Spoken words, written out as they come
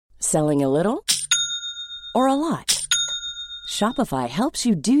Selling a little or a lot? Shopify helps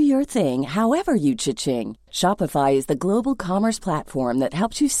you do your thing however you cha-ching. Shopify is the global commerce platform that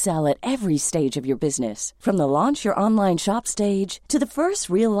helps you sell at every stage of your business. From the launch your online shop stage to the first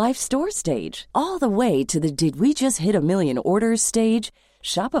real-life store stage, all the way to the did we just hit a million orders stage.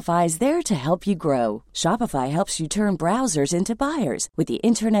 Shopify is there to help you grow. Shopify helps you turn browsers into buyers with the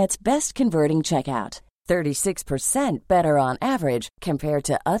internet's best converting checkout. 36% better on average compared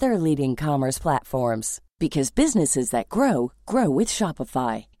to other leading commerce platforms. Because businesses that grow, grow with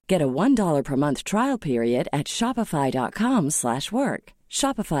Shopify. Get a $1 per month trial period at shopify.com/work.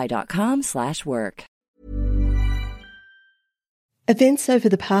 Shopify.com/work. Events over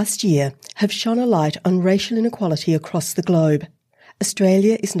the past year have shone a light on racial inequality across the globe.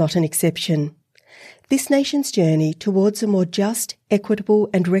 Australia is not an exception. This nation's journey towards a more just, equitable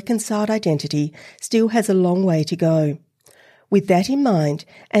and reconciled identity still has a long way to go. With that in mind,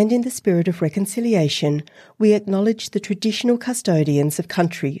 and in the spirit of reconciliation, we acknowledge the traditional custodians of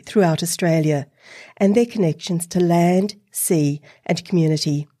country throughout Australia and their connections to land, sea and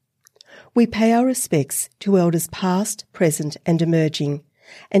community. We pay our respects to elders past, present and emerging,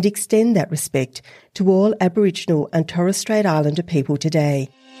 and extend that respect to all Aboriginal and Torres Strait Islander people today.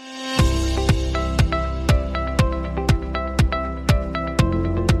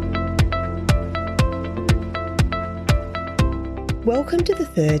 Welcome to the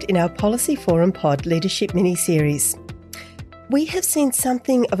third in our Policy Forum Pod Leadership mini-series. We have seen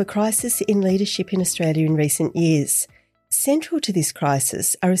something of a crisis in leadership in Australia in recent years. Central to this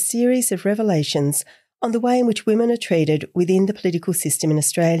crisis are a series of revelations on the way in which women are treated within the political system in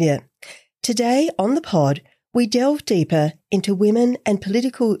Australia. Today on the pod, we delve deeper into women and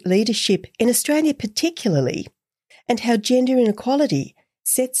political leadership in Australia particularly, and how gender inequality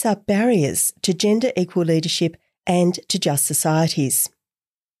sets up barriers to gender equal leadership and to just societies.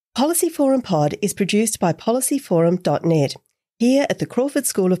 Policy Forum Pod is produced by policyforum.net, here at the Crawford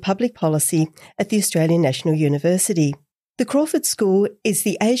School of Public Policy at the Australian National University. The Crawford School is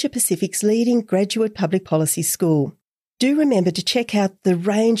the Asia Pacific's leading graduate public policy school. Do remember to check out the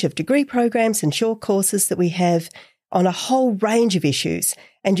range of degree programs and short courses that we have on a whole range of issues,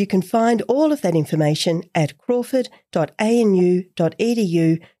 and you can find all of that information at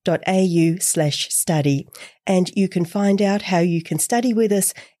crawford.anu.edu.au/study. And you can find out how you can study with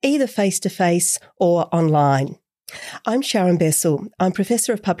us either face-to-face or online. I'm Sharon Bessell. I'm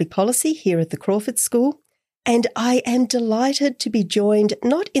Professor of Public Policy here at the Crawford School, and I am delighted to be joined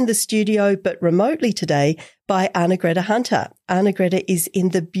not in the studio but remotely today by Anna-Gretta Hunter. Anna-Gretta is in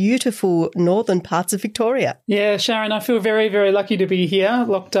the beautiful northern parts of Victoria. Yeah, Sharon, I feel very, very lucky to be here,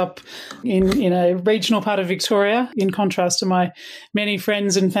 locked up in a regional part of Victoria, in contrast to my many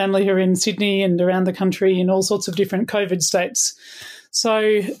friends and family who are in Sydney and around the country in all sorts of different COVID states. So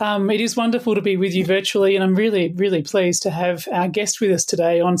it is wonderful to be with you virtually, and I'm really, really pleased to have our guest with us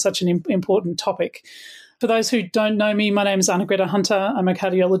today on such an important topic. For those who don't know me, my name is Anna-Gretta Hunter. I'm a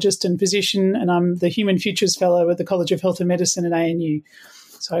cardiologist and physician, and I'm the Human Futures Fellow at the College of Health and Medicine at ANU.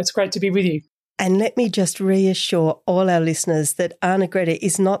 So it's great to be with you. And let me just reassure all our listeners that Anna-Gretta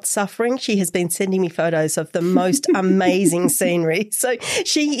is not suffering. She has been sending me photos of the most amazing scenery. So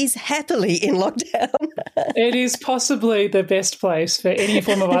she is happily in lockdown. It is possibly the best place for any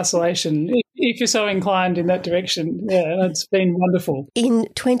form of isolation, if you're so inclined in that direction. Yeah, it's been wonderful. In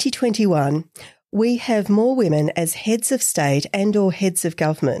 2021, we have more women as heads of state and or heads of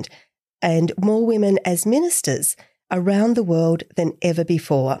government, and more women as ministers around the world than ever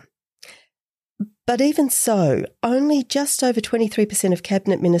before. But even so, only just over 23% of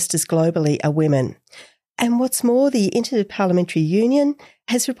cabinet ministers globally are women. And what's more, the Interparliamentary Union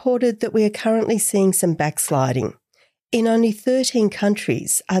has reported that we are currently seeing some backsliding. In only 13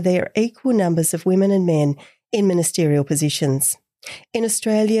 countries are there equal numbers of women and men in ministerial positions. In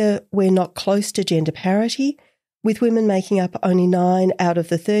Australia, we're not close to gender parity, with women making up only 9 out of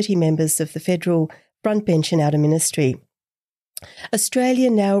the 30 members of the federal frontbench and outer ministry.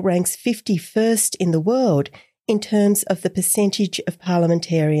 Australia now ranks 51st in the world in terms of the percentage of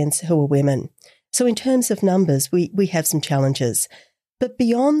parliamentarians who are women. So in terms of numbers, we have some challenges. But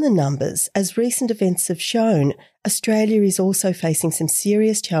beyond the numbers, as recent events have shown, Australia is also facing some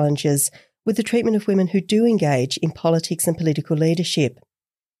serious challenges with the treatment of women who do engage in politics and political leadership.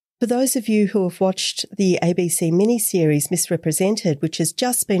 For those of you who have watched the ABC mini-series Misrepresented, which has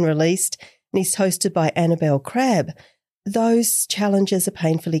just been released and is hosted by Annabelle Crabb, those challenges are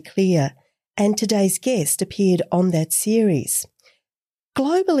painfully clear, and today's guest appeared on that series.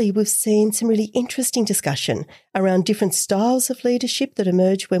 Globally, we've seen some really interesting discussion around different styles of leadership that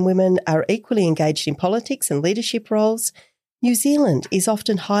emerge when women are equally engaged in politics and leadership roles. New Zealand is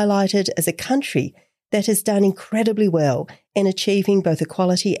often highlighted as a country that has done incredibly well in achieving both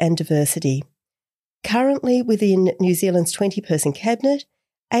equality and diversity. Currently, within New Zealand's 20-person cabinet,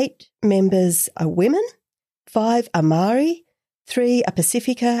 8 members are women, 5 are Māori, 3 are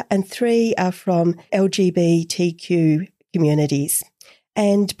Pacifica, and 3 are from LGBTQ communities.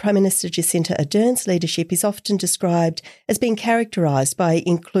 And Prime Minister Jacinda Ardern's leadership is often described as being characterised by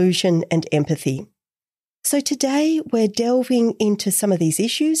inclusion and empathy. So today we're delving into some of these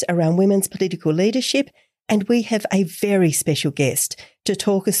issues around women's political leadership, and we have a very special guest to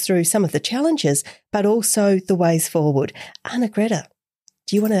talk us through some of the challenges, but also the ways forward. Anna Greta,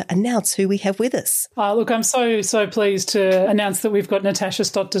 do you want to announce who we have with us? Look, I'm so pleased to announce that we've got Natasha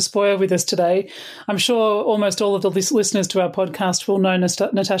Stott-Despoja with us today. I'm sure almost all of the listeners to our podcast will know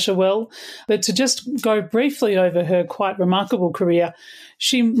Natasha well, but to just go briefly over her quite remarkable career,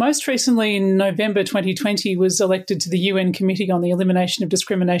 she most recently in November 2020 was elected to the UN Committee on the Elimination of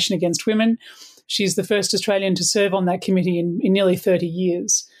Discrimination Against Women. She's the first Australian to serve on that committee in nearly 30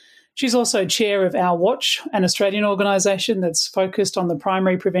 years. She's also chair of Our Watch, an Australian organisation that's focused on the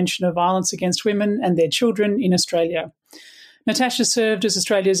primary prevention of violence against women and their children in Australia. Natasha served as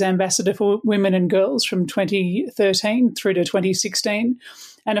Australia's ambassador for women and girls from 2013 through to 2016.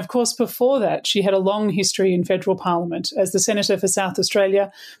 And of course, before that, she had a long history in federal parliament as the Senator for South Australia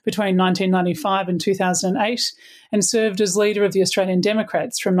between 1995 and 2008 and served as leader of the Australian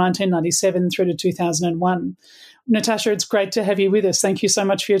Democrats from 1997 through to 2001. Natasha, it's great to have you with us. Thank you so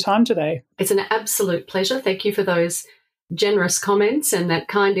much for your time today. It's an absolute pleasure. Thank you for those generous comments and that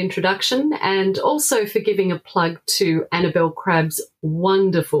kind introduction, and also for giving a plug to Annabelle Crabb's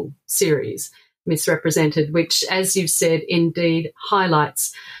wonderful series, Misrepresented, which, as you've said, indeed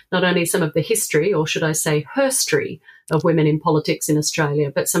highlights not only some of the history, or should I say herstory, of women in politics in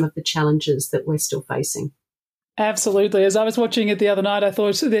Australia, but some of the challenges that we're still facing. Absolutely. As I was watching it the other night, I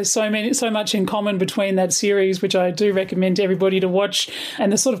thought there's so much in common between that series, which I do recommend to everybody to watch,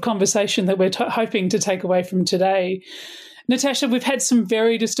 and the sort of conversation that we're hoping to take away from today. Natasha, we've had some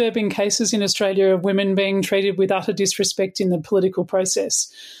very disturbing cases in Australia of women being treated with utter disrespect in the political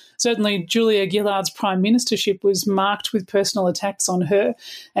process. Certainly, Julia Gillard's prime ministership was marked with personal attacks on her.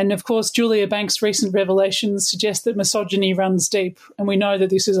 And of course, Julia Banks' recent revelations suggest that misogyny runs deep, and we know that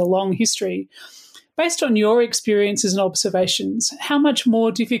this is a long history. Based on your experiences and observations, how much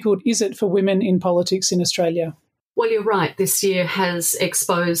more difficult is it for women in politics in Australia? Well, you're right. This year has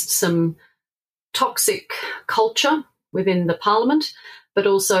exposed some toxic culture within the parliament, but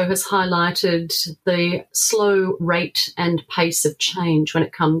also has highlighted the slow rate and pace of change when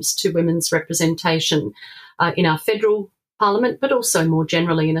it comes to women's representation in our federal parliament, but also more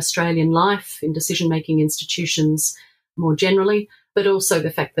generally in Australian life, in decision-making institutions more generally, but also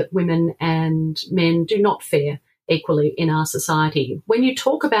the fact that women and men do not fare equally in our society. When you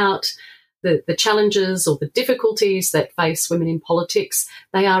talk about the challenges or the difficulties that face women in politics,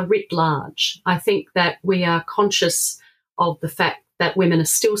 they are writ large. I think that we are conscious of the fact that women are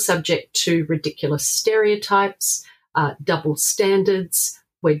still subject to ridiculous stereotypes, double standards.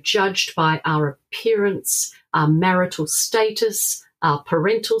 We're judged by our appearance, our marital status, our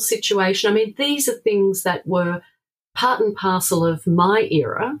parental situation. I mean, these are things that were part and parcel of my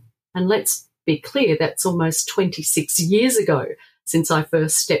era. And let's be clear, that's almost 26 years ago since I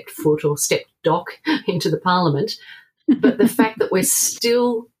first stepped dock into the parliament. But the fact that we're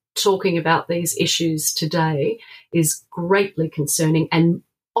still talking about these issues today is greatly concerning. And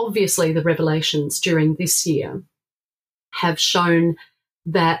obviously the revelations during this year have shown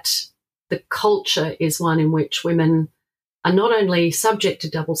that the culture is one in which women are not only subject to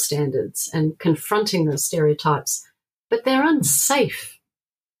double standards and confronting those stereotypes, but they're unsafe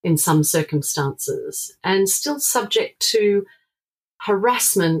in some circumstances and still subject to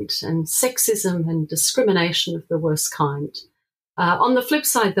harassment and sexism and discrimination of the worst kind. On the flip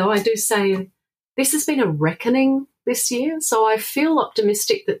side, though, I do say this has been a reckoning this year, so I feel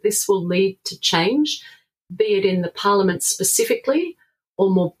optimistic that this will lead to change, be it in the parliament specifically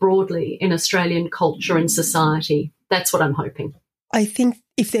or more broadly in Australian culture and society. That's what I'm hoping. I think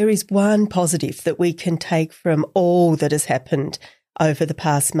if there is one positive that we can take from all that has happened over the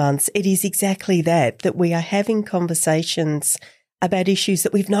past months, it is exactly that we are having conversations about issues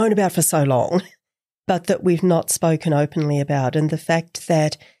that we've known about for so long, but that we've not spoken openly about. And the fact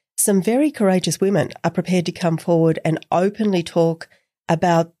that some very courageous women are prepared to come forward and openly talk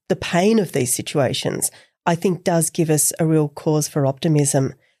about the pain of these situations, I think does give us a real cause for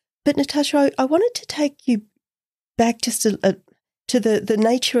optimism. But Natasha, I wanted to take you back just to the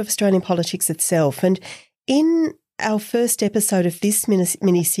nature of Australian politics itself. And in our first episode of this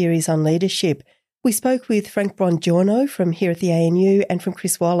mini-series on leadership, We spoke with Frank Bongiorno from here at the ANU and from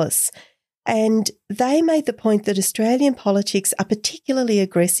Chris Wallace, and they made the point that Australian politics are particularly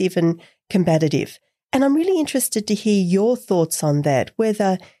aggressive and combative. And I'm really interested to hear your thoughts on that,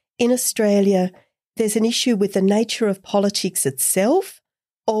 whether in Australia there's an issue with the nature of politics itself,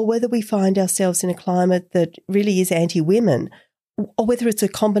 or whether we find ourselves in a climate that really is anti-women, or whether it's a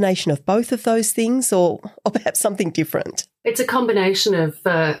combination of both of those things, or perhaps something different. It's a combination of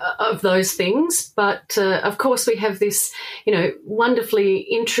those things, but of course we have this, wonderfully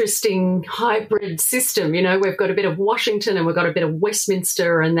interesting hybrid system. We've got a bit of Washington and we've got a bit of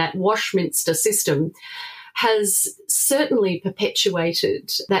Westminster, and that Washminster system has certainly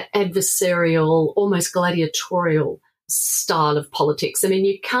perpetuated that adversarial, almost gladiatorial style of politics. I mean,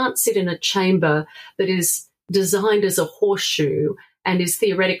 you can't sit in a chamber that is designed as a horseshoe and is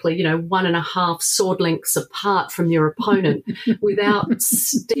theoretically, 1.5 sword lengths apart from your opponent without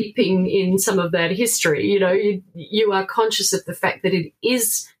steeping in some of that history. You are conscious of the fact that it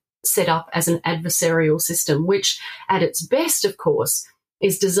is set up as an adversarial system, which at its best, of course,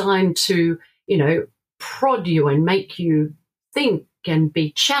 is designed to, prod you and make you think and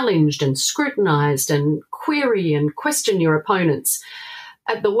be challenged and scrutinized and query and question your opponents.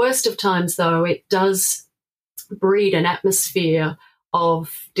 At the worst of times, though, it does breed an atmosphere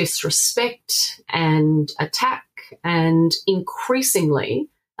of disrespect and attack, and increasingly,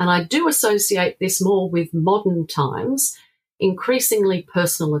 and I do associate this more with modern times, increasingly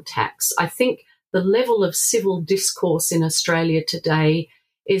personal attacks. I think the level of civil discourse in Australia today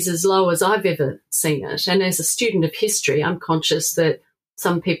is as low as I've ever seen it. And as a student of history, I'm conscious that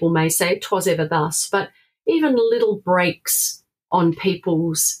some people may say 'twas ever thus, but even little breaks on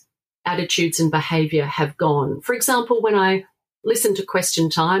people's attitudes and behaviour have gone. For example, when I listen to Question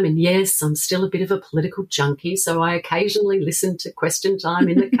Time, and yes, I'm still a bit of a political junkie, so I occasionally listen to Question Time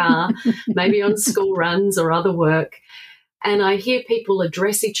in the car, maybe on school runs or other work, and I hear people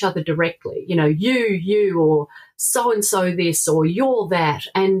address each other directly, you, or so-and-so this, or you're that,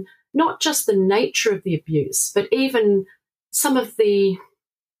 and not just the nature of the abuse, but even some of the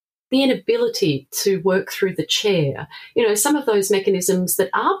inability to work through the chair, some of those mechanisms that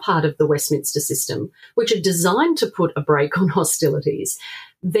are part of the Westminster system, which are designed to put a brake on hostilities,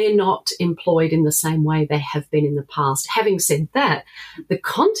 they're not employed in the same way they have been in the past. Having said that, the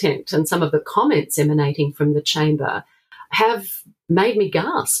content and some of the comments emanating from the chamber have made me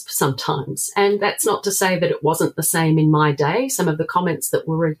gasp sometimes. And that's not to say that it wasn't the same in my day. Some of the comments that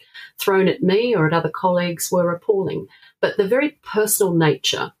were thrown at me or at other colleagues were appalling. But the very personal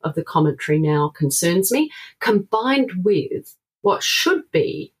nature of the commentary now concerns me, combined with what should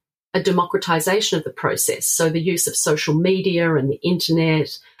be a democratisation of the process. So the use of social media and the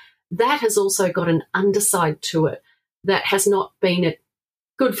internet, that has also got an underside to it that has not been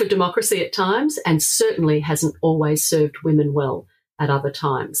good for democracy at times, and certainly hasn't always served women well at other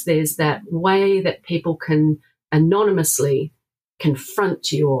times. There's that way that people can anonymously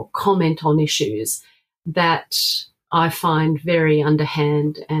confront you or comment on issues that I find very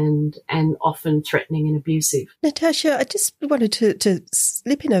underhand and often threatening and abusive. Natasha, I just wanted to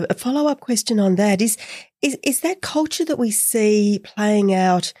slip in a follow-up question on that. Is that culture that we see playing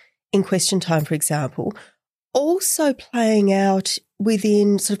out in Question Time, for example, also playing out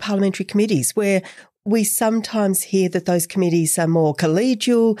within sort of parliamentary committees, where we sometimes hear that those committees are more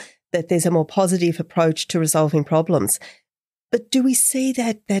collegial, that there's a more positive approach to resolving problems? But do we see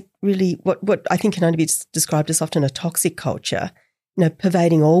that really what I think can only be described as often a toxic culture,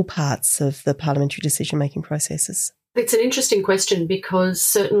 pervading all parts of the parliamentary decision-making processes? It's an interesting question, because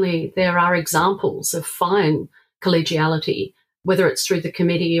certainly there are examples of fine collegiality, whether it's through the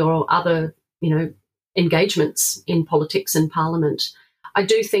committee or other, engagements in politics and parliament. I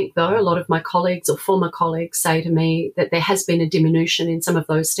do think, though, a lot of my colleagues or former colleagues say to me that there has been a diminution in some of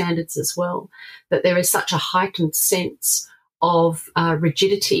those standards as well, that there is such a heightened sense of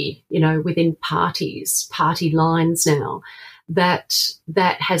rigidity, within parties, party lines now, that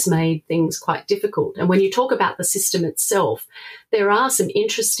has made things quite difficult. And when you talk about the system itself, there are some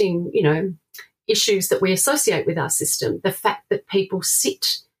interesting, issues that we associate with our system. The fact that people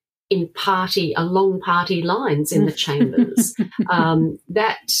sit along party lines in the chambers,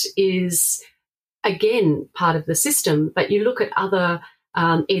 that is, again, part of the system. But you look at other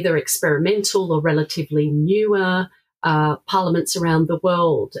either experimental or relatively newer parliaments around the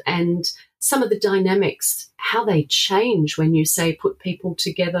world, and some of the dynamics, how they change when you say put people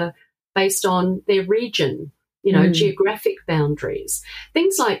together based on their region, geographic boundaries,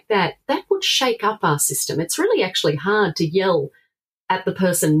 things like that would shake up our system. It's really actually hard to yell at the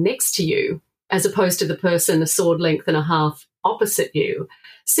person next to you as opposed to the person a sword length and a half opposite you.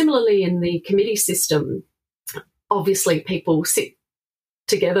 Similarly, in the committee system, obviously people sit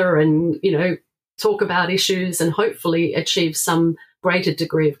together and, talk about issues and hopefully achieve some greater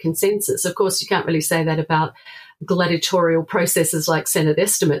degree of consensus. Of course, you can't really say that about gladiatorial processes like Senate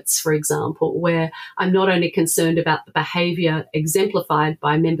estimates, for example, where I'm not only concerned about the behaviour exemplified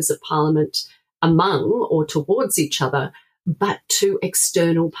by members of parliament among or towards each other, but to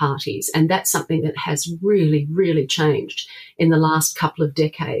external parties. And that's something that has really, really changed in the last couple of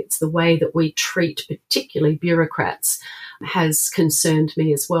decades. The way that we treat particularly bureaucrats has concerned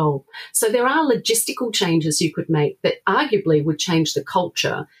me as well. So there are logistical changes you could make that arguably would change the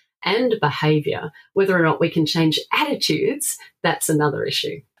culture and behaviour. Whether or not we can change attitudes, that's another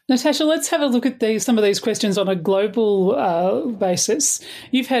issue. Natasha, let's have a look at some of these questions on a global basis.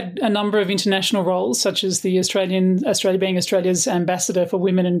 You've had a number of international roles, such as Australia being Australia's ambassador for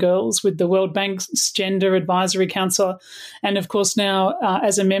women and girls with the World Bank's Gender Advisory Council, and of course now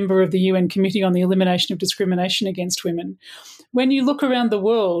as a member of the UN Committee on the Elimination of Discrimination Against Women. When you look around the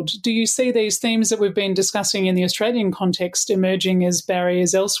world, do you see these themes that we've been discussing in the Australian context emerging as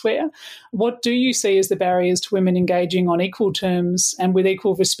barriers elsewhere? What do you see as the barriers to women engaging on equal terms and with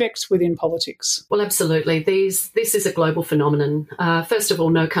equal respect within politics? Well, absolutely. This is a global phenomenon. First of all,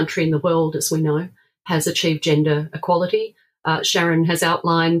 no country in the world, as we know, has achieved gender equality. Sharon has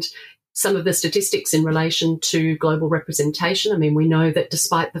outlined some of the statistics in relation to global representation. I mean, we know that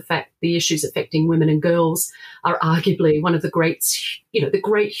despite the fact the issues affecting women and girls are arguably one of the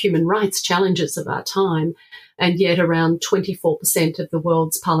great human rights challenges of our time, and yet around 24% of the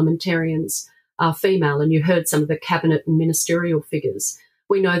world's parliamentarians are female, and you heard some of the cabinet and ministerial figures.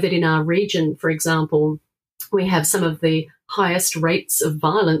 We know that in our region, for example, we have some of the highest rates of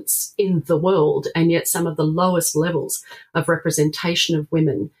violence in the world, and yet some of the lowest levels of representation of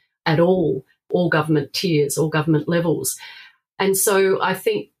women at all government tiers, all government levels. And so I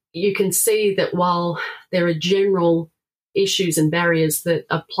think you can see that while there are general issues and barriers that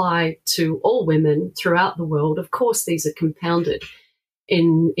apply to all women throughout the world, of course these are compounded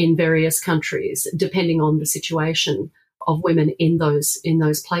in various countries, depending on the situation of women in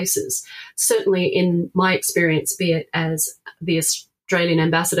those places. Certainly in my experience, be it as the Australian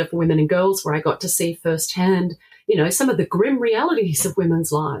Ambassador for Women and Girls, where I got to see firsthand some of the grim realities of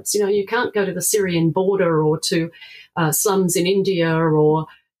women's lives. You can't go to the Syrian border or to slums in India or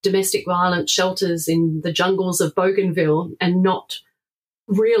domestic violence shelters in the jungles of Bougainville and not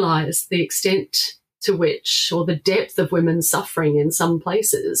realise the extent to which, or the depth of women's suffering in some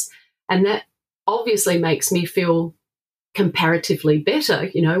places. And that obviously makes me feel comparatively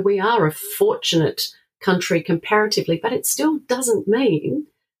better. We are a fortunate country comparatively, but it still doesn't mean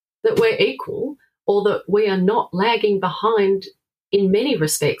that we're equal, or that we are not lagging behind in many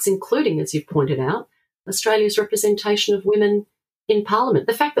respects, including, as you've pointed out, Australia's representation of women in Parliament.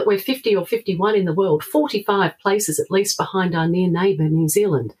 The fact that we're 50 or 51 in the world, 45 places at least behind our near neighbour, New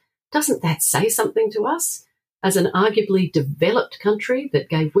Zealand, doesn't that say something to us as an arguably developed country that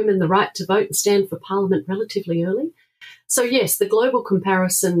gave women the right to vote and stand for Parliament relatively early? So yes, the global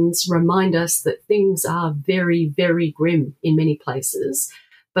comparisons remind us that things are very, very grim in many places,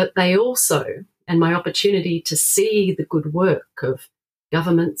 but they also, and my opportunity to see the good work of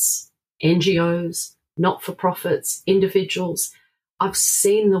governments, NGOs, not-for-profits, individuals, I've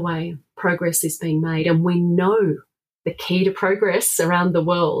seen the way progress is being made, and we know the key to progress around the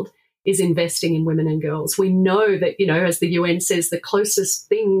world is investing in women and girls. We know that, as the UN says, the closest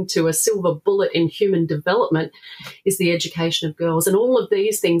thing to a silver bullet in human development is the education of girls. And all of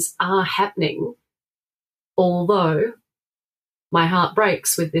these things are happening, although my heart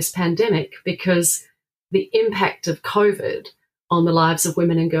breaks with this pandemic because the impact of COVID on the lives of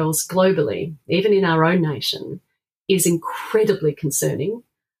women and girls globally, even in our own nation, is incredibly concerning,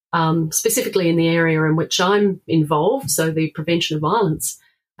 specifically in the area in which I'm involved, so the prevention of violence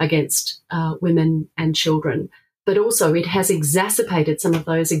against women and children. But also it has exacerbated some of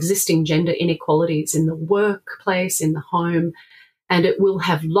those existing gender inequalities in the workplace, in the home, and it will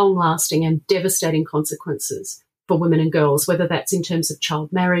have long-lasting and devastating consequences for women and girls, whether that's in terms of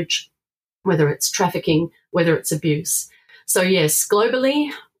child marriage, whether it's trafficking, whether it's abuse. So yes,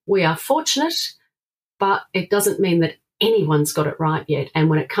 globally, we are fortunate, but it doesn't mean that anyone's got it right yet. And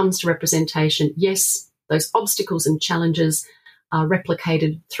when it comes to representation, yes, those obstacles and challenges are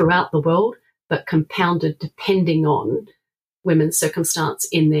replicated throughout the world, but compounded depending on women's circumstance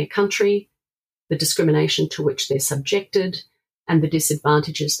in their country, the discrimination to which they're subjected, and the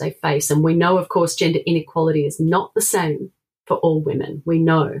disadvantages they face. And we know, of course, gender inequality is not the same for all women. We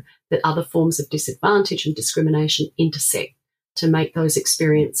know that other forms of disadvantage and discrimination intersect to make those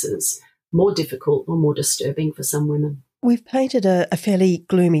experiences more difficult or more disturbing for some women. We've painted a fairly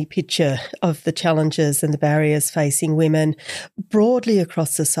gloomy picture of the challenges and the barriers facing women broadly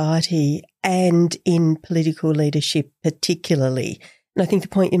across society and in political leadership particularly. And I think the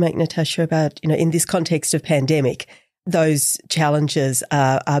point you make, Natasha, about, in this context of pandemic, those challenges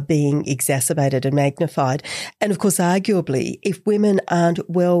are being exacerbated and magnified. And of course, arguably, if women aren't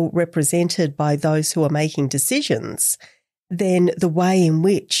well represented by those who are making decisions, then the way in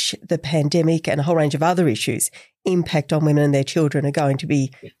which the pandemic and a whole range of other issues impact on women and their children are going to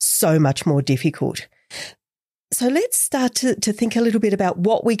be so much more difficult. So let's start to think a little bit about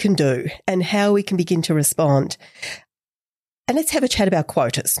what we can do and how we can begin to respond. And let's have a chat about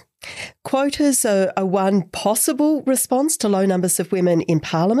quotas. Quotas are one possible response to low numbers of women in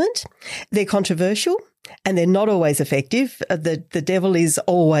Parliament. They're controversial and they're not always effective. The devil is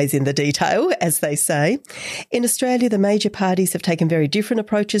always in the detail, as they say. In Australia, the major parties have taken very different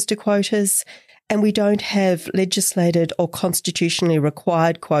approaches to quotas, and we don't have legislated or constitutionally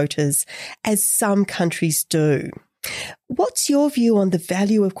required quotas as some countries do. What's your view on the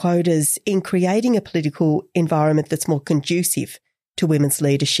value of quotas in creating a political environment that's more conducive to women's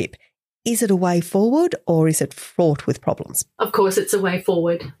leadership? Is it a way forward or is it fraught with problems? Of course, it's a way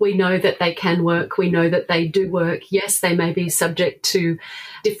forward. We know that they can work. We know that they do work. Yes, they may be subject to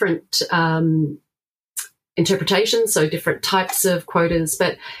different interpretations, so different types of quotas.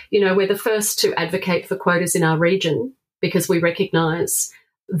 But, we're the first to advocate for quotas in our region because we recognise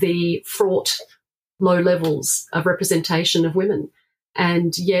the fraught low levels of representation of women.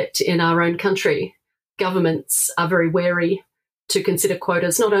 And yet in our own country, governments are very wary to consider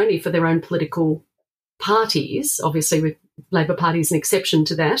quotas not only for their own political parties, obviously with Labor Party is an exception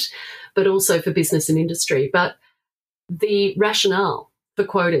to that, but also for business and industry. But the rationale for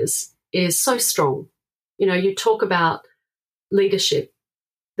quotas is so strong. You talk about leadership.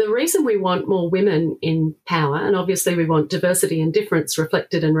 The reason we want more women in power, and obviously we want diversity and difference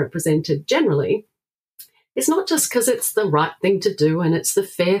reflected and represented generally, it's not just because it's the right thing to do and it's the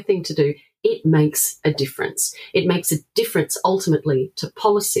fair thing to do. It makes a difference. It makes a difference ultimately to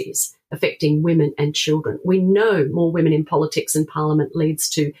policies affecting women and children. We know more women in politics and Parliament leads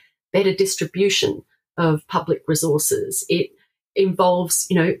to better distribution of public resources. It involves,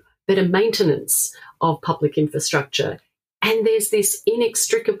 better maintenance of public infrastructure. And there's this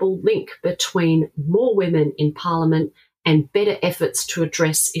inextricable link between more women in Parliament and better efforts to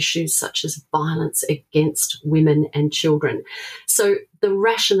address issues such as violence against women and children. So the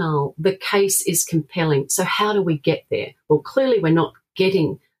rationale, the case is compelling. So how do we get there? Well, clearly we're not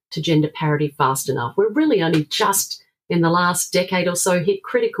getting to gender parity fast enough. We're really only just in the last decade or so hit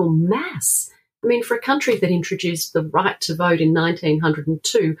critical mass. I mean, for a country that introduced the right to vote in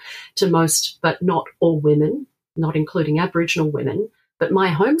 1902 to most but not all women, not including Aboriginal women, but my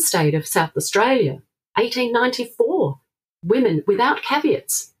home state of South Australia, 1894, women without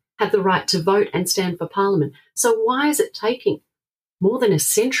caveats had the right to vote and stand for Parliament. So why is it taking more than a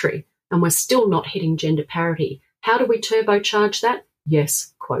century and we're still not hitting gender parity? How do we turbocharge that?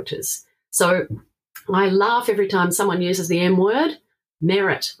 Yes, quotas. So I laugh every time someone uses the M word,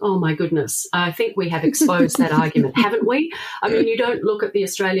 merit. Oh, my goodness. I think we have exposed that argument, haven't we? I mean, you don't look at the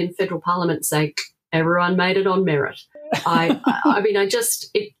Australian Federal Parliament and say, everyone made it on merit.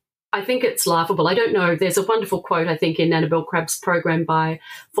 I think it's laughable. I don't know. There's a wonderful quote, I think, in Annabel Crabb's program by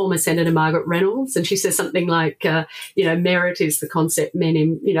former Senator Margaret Reynolds, and she says something like, merit is the concept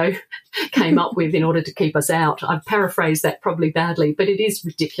men, came up with in order to keep us out. I've paraphrased that probably badly, but it is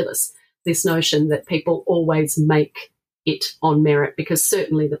ridiculous, this notion that people always make it on merit, because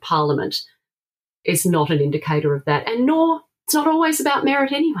certainly the Parliament is not an indicator of that, and nor it's not always about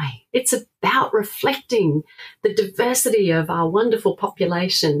merit anyway. It's about reflecting the diversity of our wonderful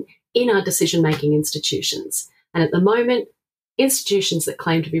population in our decision-making institutions. And at the moment, institutions that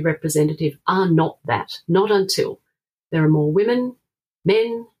claim to be representative are not that, not until there are more women,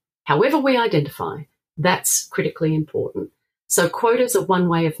 men, however we identify. That's critically important. So quotas are one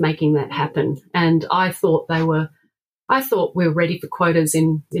way of making that happen. And I thought we were ready for quotas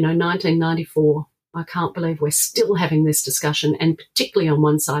in, 1994. I can't believe we're still having this discussion, and particularly on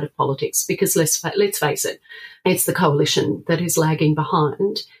one side of politics, because let's face it, it's the coalition that is lagging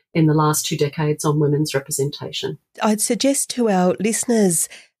behind in the last 2 decades on women's representation. I'd suggest to our listeners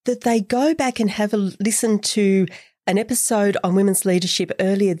that they go back and have a listen to an episode on women's leadership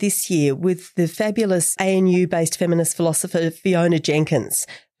earlier this year with the fabulous ANU-based feminist philosopher Fiona Jenkins,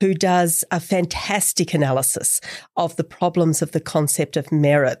 who does a fantastic analysis of the problems of the concept of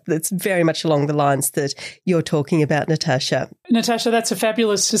merit. That's very much along the lines that you're talking about, Natasha. Natasha, that's a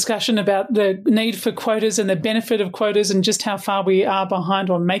fabulous discussion about the need for quotas and the benefit of quotas and just how far we are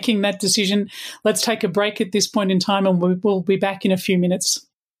behind on making that decision. Let's take a break at this point in time and we'll be back in a few minutes.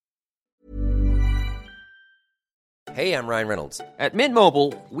 Hey, I'm Ryan Reynolds. At Mint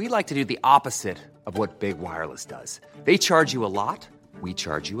Mobile, we like to do the opposite of what Big Wireless does. They charge you a lot. We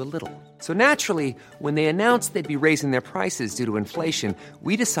charge you a little. So naturally, when they announced they'd be raising their prices due to inflation,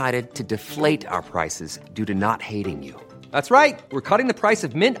 we decided to deflate our prices due to not hating you. That's right. We're cutting the price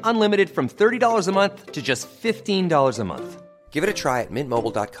of Mint Unlimited from $30 a month to just $15 a month. Give it a try at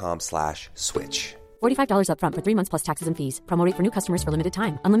mintmobile.com/switch. $45 up front for 3 months plus taxes and fees. Promo rate for new customers for limited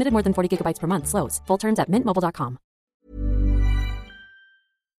time. Unlimited more than 40 gigabytes per month. Slows full terms at mintmobile.com.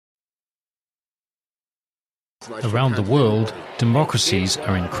 Around the world, democracies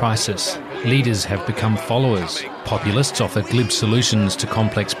are in crisis. Leaders have become followers. Populists offer glib solutions to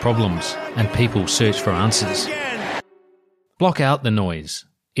complex problems, and people search for answers. Block out the noise.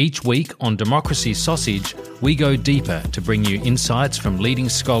 Each week on Democracy Sausage, we go deeper to bring you insights from leading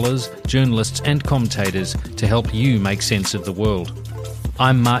scholars, journalists and commentators to help you make sense of the world.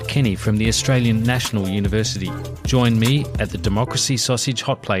 I'm Mark Kenny from the Australian National University. Join me at the Democracy Sausage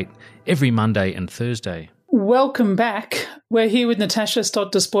Hot Plate every Monday and Thursday. Welcome back. We're here with Natasha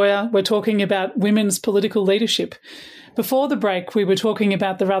Stott-Despoja. We're talking about women's political leadership. Before the break, we were talking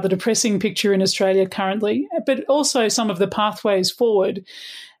about the rather depressing picture in Australia currently, but also some of the pathways forward.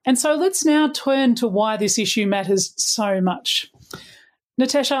 And so let's now turn to why this issue matters so much.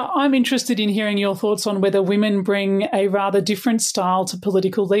 Natasha, I'm interested in hearing your thoughts on whether women bring a rather different style to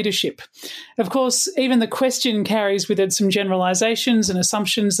political leadership. Of course, even the question carries with it some generalisations and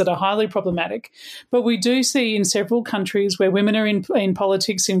assumptions that are highly problematic, but we do see in several countries where women are in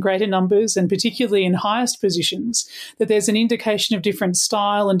politics in greater numbers and particularly in highest positions that there's an indication of different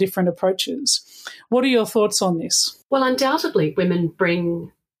style and different approaches. What are your thoughts on this? Well, undoubtedly, women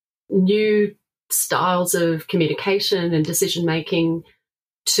bring new styles of communication and decision-making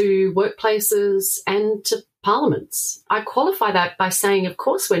to workplaces and to parliaments. I qualify that by saying, of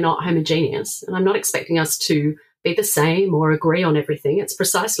course, we're not homogeneous, and I'm not expecting us to be the same or agree on everything. It's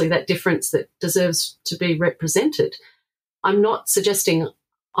precisely that difference that deserves to be represented. I'm not suggesting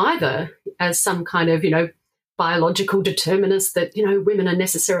either as some kind of, biological determinist that, women are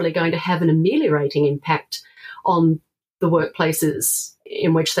necessarily going to have an ameliorating impact on the workplaces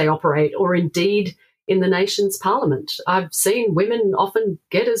in which they operate, or indeed in the nation's parliament. I've seen women often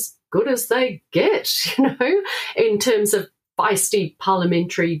get as good as they get, in terms of feisty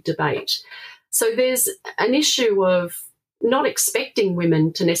parliamentary debate. So there's an issue of not expecting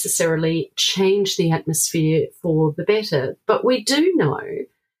women to necessarily change the atmosphere for the better. But we do know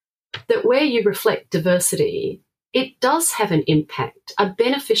that where you reflect diversity, it does have an impact, a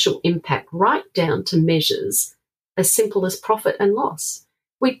beneficial impact, right down to measures as simple as profit and loss.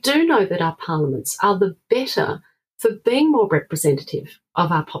 We do know that our parliaments are the better for being more representative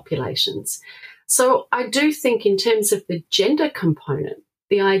of our populations. So I do think in terms of the gender component,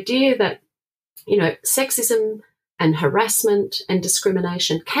 the idea that, sexism and harassment and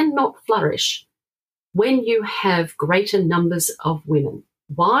discrimination cannot flourish when you have greater numbers of women.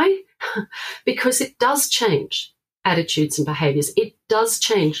 Why? Because it does change attitudes and behaviours. It does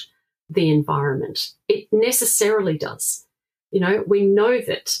change the environment. It necessarily does. We know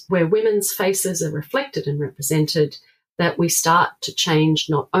that where women's faces are reflected and represented, that we start to change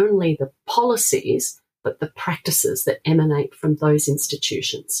not only the policies, but the practices that emanate from those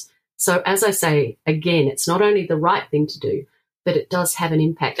institutions. So as I say, again, it's not only the right thing to do, but it does have an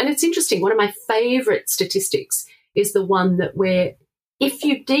impact. And it's interesting, one of my favourite statistics is the one that where if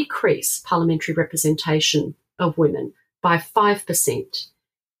you decrease parliamentary representation of women by 5%,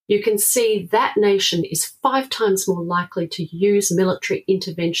 you can see that nation is 5 times more likely to use military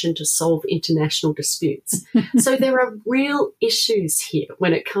intervention to solve international disputes. So there are real issues here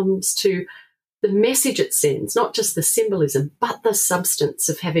when it comes to the message it sends, not just the symbolism, but the substance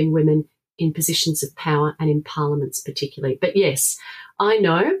of having women in positions of power and in parliaments particularly. But yes, I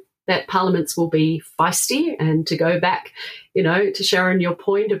know that parliaments will be feisty, and to go back, to Sharon, your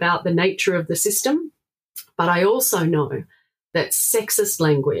point about the nature of the system, but I also know that sexist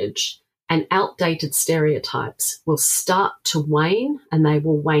language and outdated stereotypes will start to wane, and they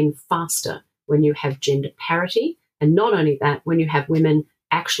will wane faster when you have gender parity. And not only that, when you have women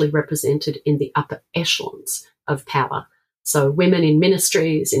actually represented in the upper echelons of power. So women in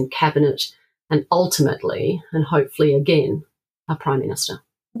ministries, in cabinet, and ultimately, and hopefully again, a Prime Minister.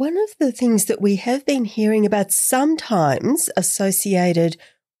 One of the things that we have been hearing about sometimes associated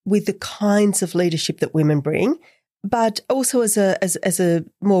with the kinds of leadership that women bring, but also as a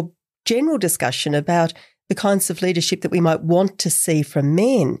more general discussion about the kinds of leadership that we might want to see from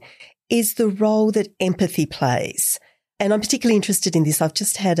men, is the role that empathy plays. And I'm particularly interested in this. I've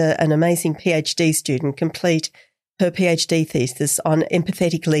just had an amazing PhD student complete her PhD thesis on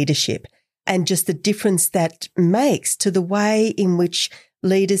empathetic leadership and just the difference that makes to the way in which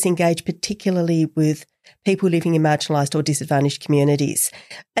leaders engage, particularly with people living in marginalised or disadvantaged communities.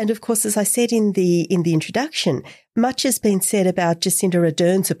 And of course, as I said in the introduction, much has been said about Jacinda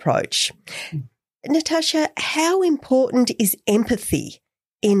Ardern's approach. Natasha, how important is empathy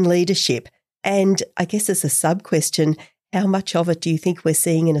in leadership? And I guess as a sub-question, how much of it do you think we're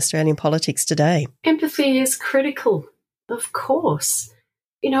seeing in Australian politics today? Empathy is critical, of course.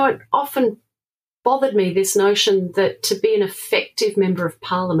 It often bothered me, this notion that to be an effective member of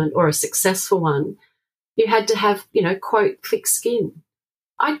parliament or a successful one, you had to have, quote, thick skin.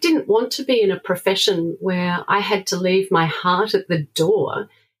 I didn't want to be in a profession where I had to leave my heart at the door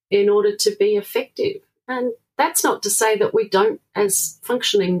in order to be effective. And that's not to say that we don't, as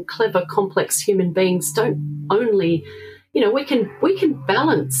functioning, clever, complex human beings, don't only, we can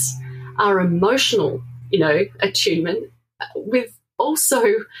balance our emotional, attunement with also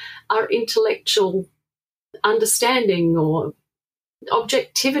our intellectual understanding or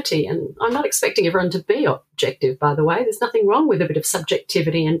objectivity. And I'm not expecting everyone to be objective, by the way. There's nothing wrong with a bit of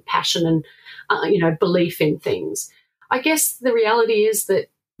subjectivity and passion and, belief in things. I guess the reality is that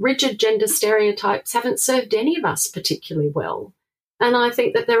rigid gender stereotypes haven't served any of us particularly well. And I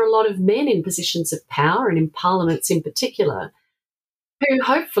think that there are a lot of men in positions of power and in parliaments in particular who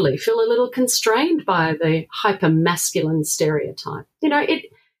hopefully feel a little constrained by the hyper-masculine stereotype.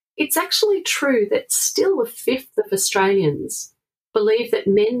 It's actually true that still a fifth of Australians believe that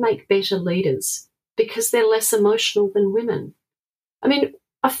men make better leaders because they're less emotional than women. I mean,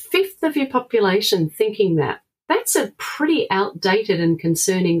 a fifth of your population thinking that's a pretty outdated and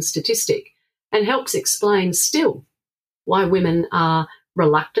concerning statistic, and helps explain still why women are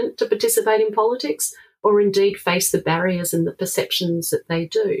reluctant to participate in politics or indeed face the barriers and the perceptions that they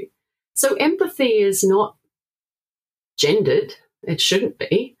do. So empathy is not gendered. It shouldn't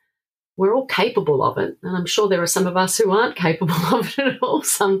be. We're all capable of it, and I'm sure there are some of us who aren't capable of it at all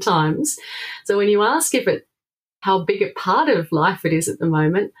sometimes. So when you ask how big a part of life it is at the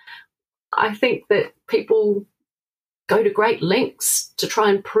moment, I think that people go to great lengths to try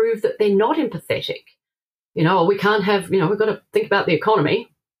and prove that they're not empathetic. We can't have, we've got to think about the economy,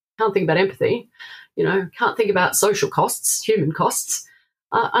 can't think about empathy, can't think about social costs, human costs.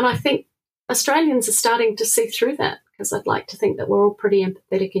 And I think Australians are starting to see through that, because I'd like to think that we're all pretty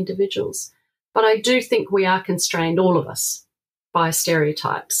empathetic individuals. But I do think we are constrained, all of us, by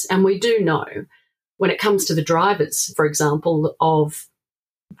stereotypes. And we do know when it comes to the drivers, for example, of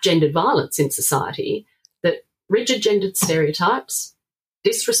gendered violence in society, that rigid gendered stereotypes,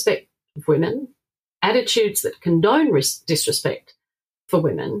 disrespect of women, attitudes that condone disrespect for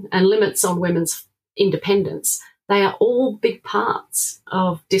women, and limits on women's independence, they are all big parts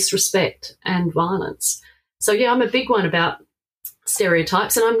of disrespect and violence. So, yeah, I'm a big one about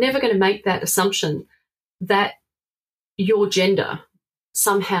stereotypes, and I'm never going to make that assumption that your gender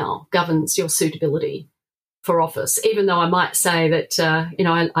somehow governs your suitability for office, even though I might say that,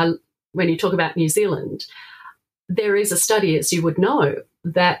 when you talk about New Zealand, there is a study, as you would know,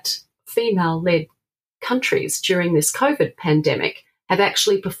 that female-led countries during this COVID pandemic have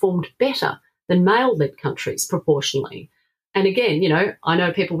actually performed better than male-led countries proportionally. And again, I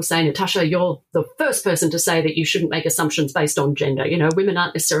know people will say, Natasha, you're the first person to say that you shouldn't make assumptions based on gender. Women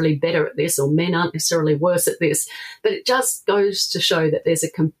aren't necessarily better at this, or men aren't necessarily worse at this. But it just goes to show that there's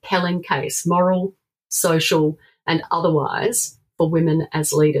a compelling case, moral, social, and otherwise, for women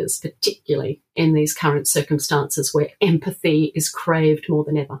as leaders, particularly in these current circumstances where empathy is craved more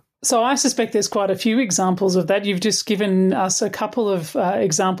than ever. So I suspect there's quite a few examples of that. You've just given us a couple of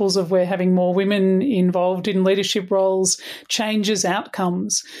examples of where having more women involved in leadership roles changes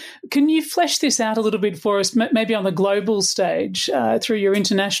outcomes. Can you flesh this out a little bit for us, maybe on the global stage, through your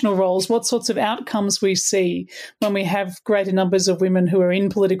international roles, what sorts of outcomes we see when we have greater numbers of women who are in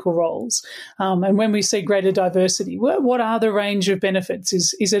political roles, and when we see greater diversity? What are the range of benefits?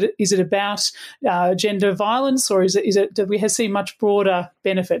 Is it about gender violence, or do we see much broader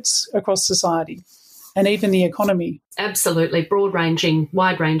benefits across society and even the economy? Absolutely. Broad-ranging,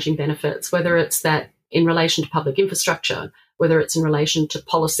 wide-ranging benefits, whether it's that in relation to public infrastructure, whether it's in relation to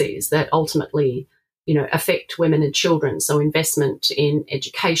policies that ultimately, affect women and children, so investment in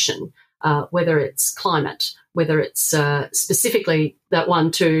education, whether it's climate, whether it's specifically that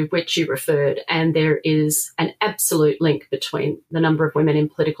one to which you referred, and there is an absolute link between the number of women in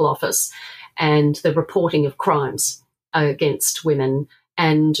political office and the reporting of crimes against women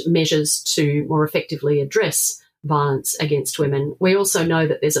and measures to more effectively address violence against women. We also know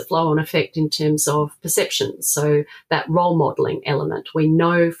that there's a flow-on effect in terms of perceptions. So that role modelling element, we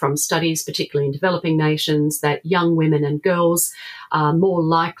know from studies, particularly in developing nations, that young women and girls are more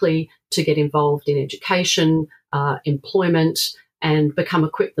likely to get involved in education, employment, and become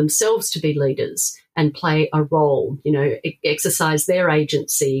equipped themselves to be leaders and play a role, exercise their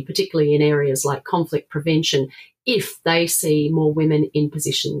agency, particularly in areas like conflict prevention, if they see more women in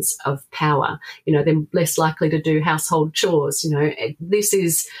positions of power. They're less likely to do household chores. This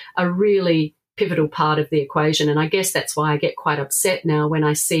is a really pivotal part of the equation. And I guess that's why I get quite upset now when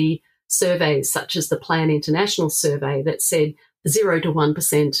I see surveys such as the Plan International survey that said 0 to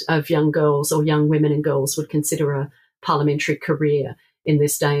 1% of young girls or young women and girls would consider a parliamentary career in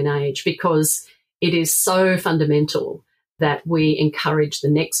this day and age, because it is so fundamental that we encourage the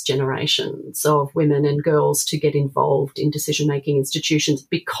next generations of women and girls to get involved in decision-making institutions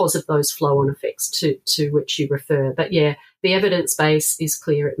because of those flow-on effects to which you refer. But yeah, the evidence base is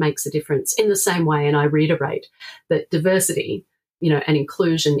clear. It makes a difference in the same way. And I reiterate that diversity, and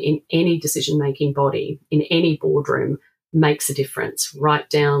inclusion in any decision-making body, in any boardroom, makes a difference, right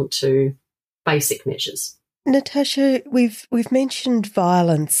down to basic measures. Natasha, we've mentioned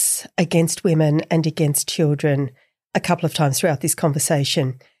violence against women and against children a couple of times throughout this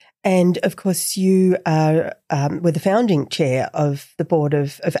conversation. And of course, you were the founding chair of the board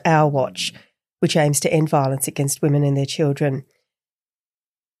of Our Watch, which aims to end violence against women and their children.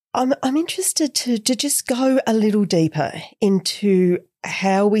 I'm interested to just go a little deeper into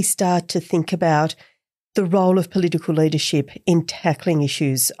how we start to think about the role of political leadership in tackling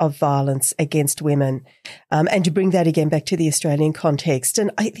issues of violence against women, and to bring that again back to the Australian context.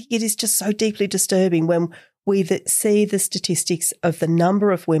 And I think it is just so deeply disturbing when we see the statistics of the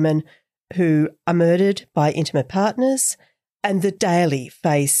number of women who are murdered by intimate partners and that daily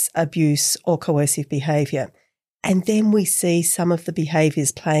face abuse or coercive behaviour. And then we see some of the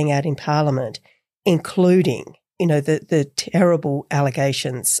behaviours playing out in Parliament, including, the terrible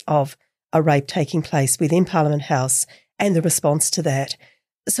allegations of a rape taking place within Parliament House and the response to that.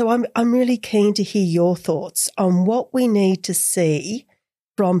 So I'm really keen to hear your thoughts on what we need to see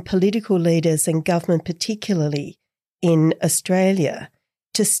from political leaders and government, particularly in Australia,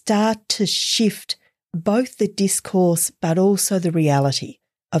 to start to shift both the discourse but also the reality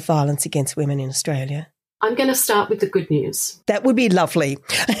of violence against women in Australia. I'm going to start with the good news. That would be lovely.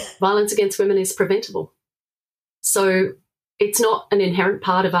 Violence against women is preventable. So it's not an inherent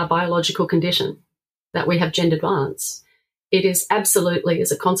part of our biological condition that we have gendered violence. It is absolutely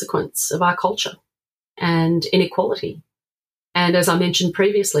as a consequence of our culture and inequality. And as I mentioned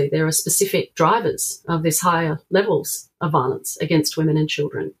previously, there are specific drivers of this higher levels of violence against women and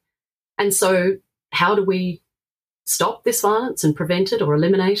children. And so how do we stop this violence and prevent it or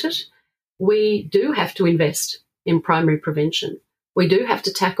eliminate it? We do have to invest in primary prevention. We do have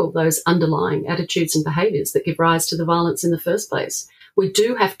to tackle those underlying attitudes and behaviours that give rise to the violence in the first place. We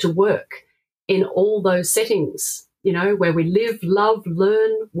do have to work in all those settings, where we live, love,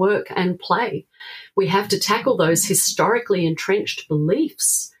 learn, work and play. We have to tackle those historically entrenched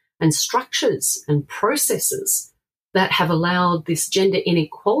beliefs and structures and processes that have allowed this gender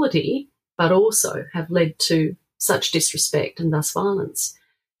inequality, but also have led to such disrespect and thus violence.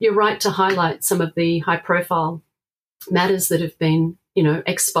 You're right to highlight some of the high-profile matters that have been,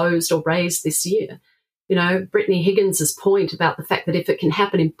 exposed or raised this year. Brittany Higgins's point about the fact that if it can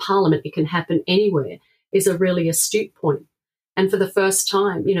happen in Parliament, it can happen anywhere is a really astute point. And for the first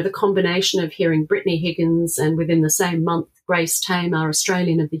time, the combination of hearing Brittany Higgins and within the same month, Grace Tame, our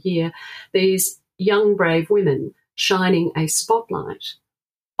Australian of the Year, these young, brave women shining a spotlight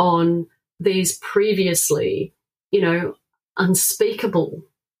on these previously, unspeakable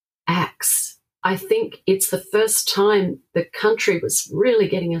acts. I think it's the first time the country was really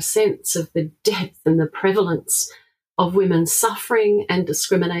getting a sense of the depth and the prevalence of women's suffering and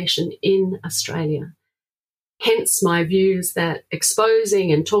discrimination in Australia. Hence my views that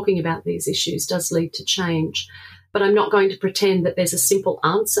exposing and talking about these issues does lead to change. But I'm not going to pretend that there's a simple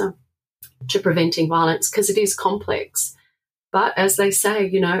answer to preventing violence, because it is complex. But as they say,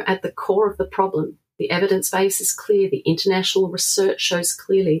 at the core of the problem, the evidence base is clear. The international research shows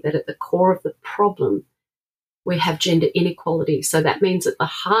clearly that at the core of the problem, we have gender inequality. So that means at the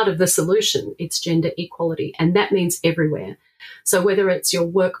heart of the solution, it's gender equality. And that means everywhere. So whether it's your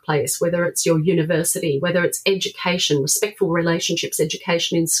workplace, whether it's your university, whether it's education, respectful relationships,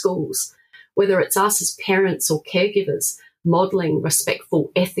 education in schools, whether it's us as parents or caregivers modelling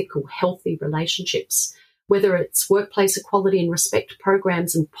respectful, ethical, healthy relationships, whether it's workplace equality and respect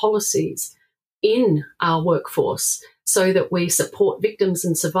programs and policies in our workforce so that we support victims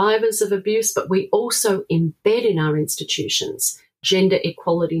and survivors of abuse, but we also embed in our institutions gender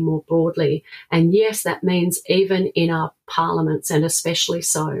equality more broadly. And yes, that means even in our parliaments, and especially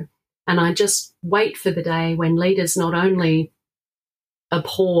so. And I just wait for the day when leaders not only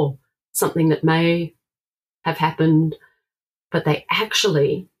abhor something that may have happened, but they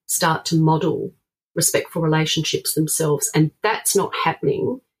actually start to model respectful relationships themselves. And that's not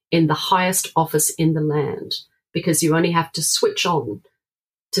happening in the highest office in the land, because you only have to switch on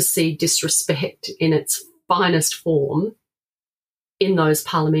to see disrespect in its finest form in those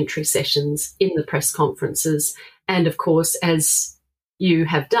parliamentary sessions, in the press conferences. And of course, as you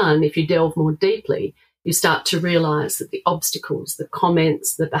have done, if you delve more deeply, you start to realise that the obstacles, the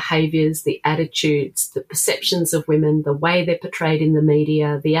comments, the behaviours, the attitudes, the perceptions of women, the way they're portrayed in the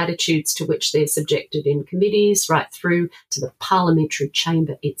media, the attitudes to which they're subjected in committees, right through to the parliamentary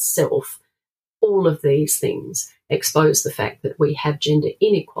chamber itself, all of these things expose the fact that we have gender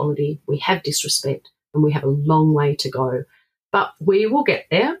inequality, we have disrespect, and we have a long way to go. But we will get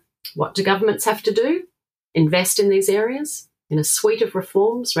there. What do governments have to do? Invest in these areas in a suite of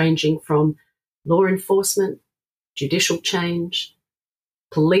reforms ranging from law enforcement, judicial change,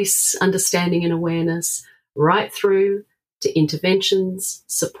 police understanding and awareness, right through to interventions,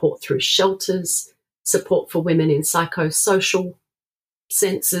 support through shelters, support for women in psychosocial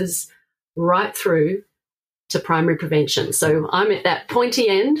senses, right through to primary prevention. So I'm at that pointy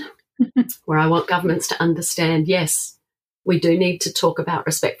end where I want governments to understand, yes, we do need to talk about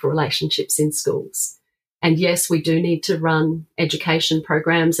respectful relationships in schools. And yes, we do need to run education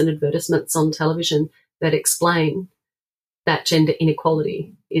programs and advertisements on television that explain that gender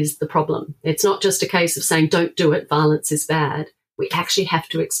inequality is the problem. It's not just a case of saying, don't do it, violence is bad. We actually have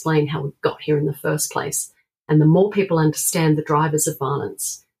to explain how we got here in the first place. And the more people understand the drivers of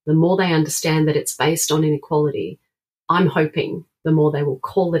violence, the more they understand that it's based on inequality, I'm hoping the more they will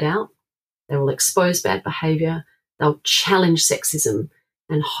call it out, they will expose bad behaviour, they'll challenge sexism,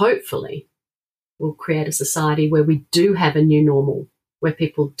 and hopefully we'll create a society where we do have a new normal, where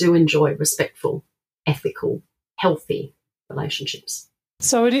people do enjoy respectful, ethical, healthy relationships.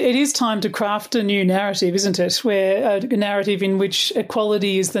 So it is time to craft a new narrative, isn't it? Where a narrative in which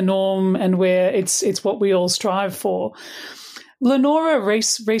equality is the norm and where it's what we all strive for. Lenora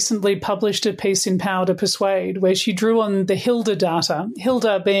recently published a piece in Power to Persuade where she drew on the HILDA data,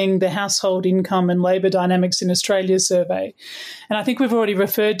 HILDA being the Household Income and Labour Dynamics in Australia survey. And I think we've already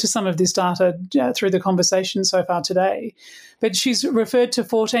referred to some of this data through the conversation so far today. But she's referred to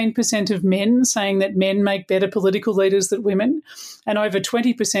 14% of men saying that men make better political leaders than women, and over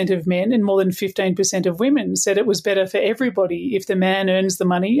 20% of men and more than 15% of women said it was better for everybody if the man earns the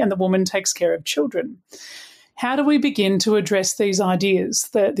money and the woman takes care of children. How do we begin to address these ideas,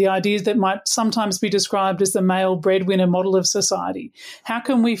 the ideas that might sometimes be described as the male breadwinner model of society? How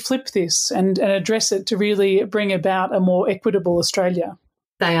can we flip this and address it to really bring about a more equitable Australia?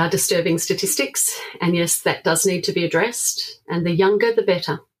 They are disturbing statistics, and yes, that does need to be addressed, and the younger the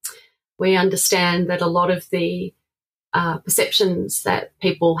better. We understand that a lot of the perceptions that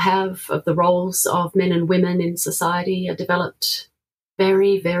people have of the roles of men and women in society are developed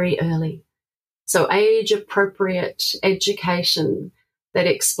very, very early. So age-appropriate education that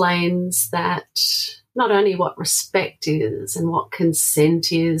explains that not only what respect is and what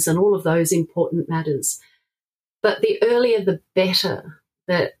consent is and all of those important matters, but the earlier the better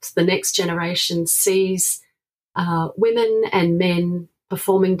that the next generation sees women and men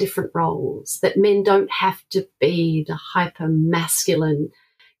performing different roles, that men don't have to be the hyper-masculine,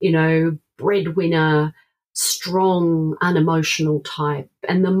 breadwinner, strong, unemotional type.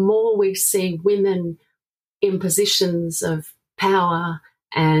 And the more we see women in positions of power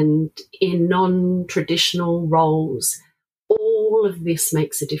and in non-traditional roles, all of this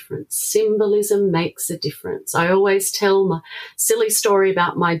makes a difference. Symbolism makes a difference. I always tell my silly story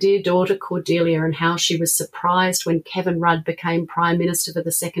about my dear daughter Cordelia and how she was surprised when Kevin Rudd became Prime Minister for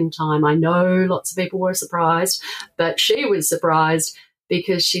the second time. I know lots of people were surprised, but she was surprised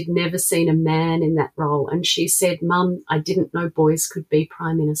because she'd never seen a man in that role. And she said, "Mum, I didn't know boys could be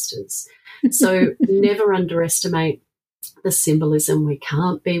prime ministers." So never underestimate the symbolism. We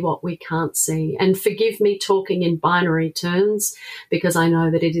can't be what we can't see. And forgive me talking in binary terms, because I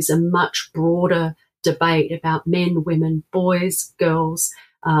know that it is a much broader debate about men, women, boys, girls,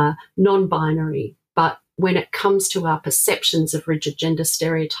 non-binary. But when it comes to our perceptions of rigid gender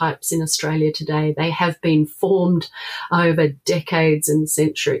stereotypes in Australia today, they have been formed over decades and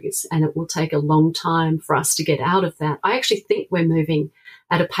centuries, and it will take a long time for us to get out of that. I actually think we're moving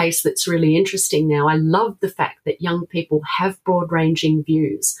at a pace that's really interesting now. I love the fact that young people have broad-ranging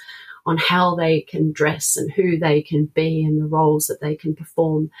views on how they can dress and who they can be and the roles that they can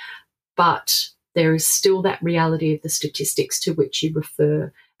perform. But there is still that reality of the statistics to which you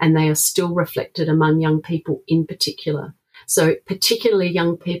refer, and they are still reflected among young people in particular. So particularly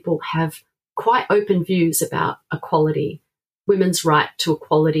young people have quite open views about equality, women's right to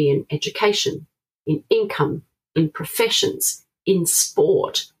equality in education, in income, in professions, in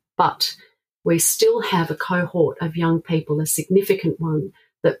sport. But we still have a cohort of young people, a significant one,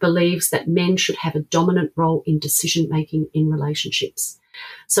 that believes that men should have a dominant role in decision-making in relationships.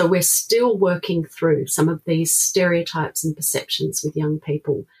 So we're still working through some of these stereotypes and perceptions with young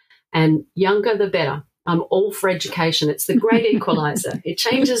people. And younger, the better. I'm all for education. It's the great equalizer. It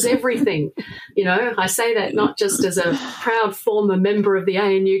changes everything. You know, I say that not just as a proud former member of the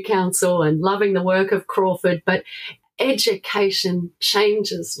ANU Council and loving the work of Crawford, but education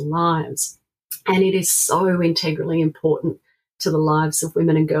changes lives. And it is so integrally important to the lives of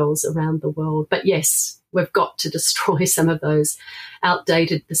women and girls around the world. But yes, we've got to destroy some of those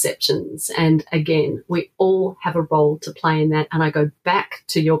outdated perceptions. And again, we all have a role to play in that. And I go back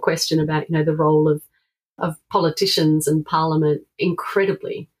to your question about, you know, the role of politicians and Parliament.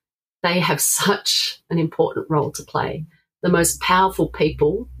 Incredibly, they have such an important role to play. The most powerful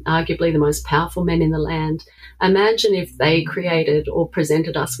people, arguably the most powerful men in the land, imagine if they created or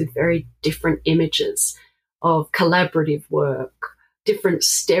presented us with very different images of collaborative work, different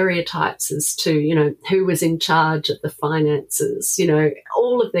stereotypes as to, you know, who was in charge of the finances, you know,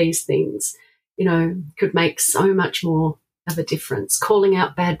 all of these things, you know, could make so much more of a difference. Calling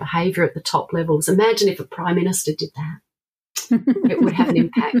out bad behaviour at the top levels. Imagine if a Prime Minister did that. It would have an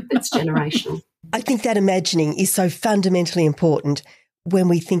impact that's generational. I think that imagining is so fundamentally important when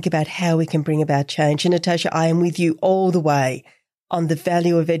we think about how we can bring about change. And Natasha, I am with you all the way on the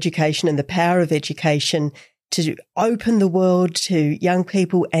value of education and the power of education to open the world to young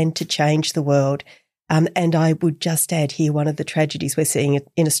people and to change the world. And I would just add here, one of the tragedies we're seeing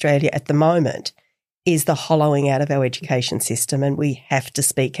in Australia at the moment is the hollowing out of our education system, and we have to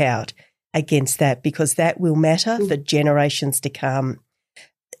speak out against that because that will matter for generations to come.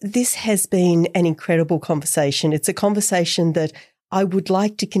 This has been an incredible conversation. It's a conversation that I would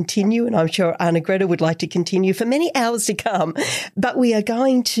like to continue, and I'm sure Anna Greta would like to continue for many hours to come, but we are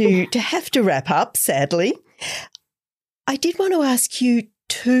going to have to wrap up, sadly. I did want to ask you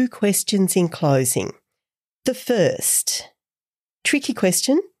two questions in closing. The first, tricky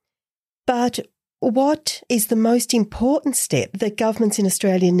question, but what is the most important step that governments in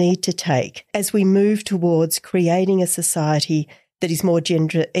Australia need to take as we move towards creating a society that is more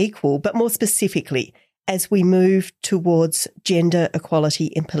gender equal, but more specifically, as we move towards gender equality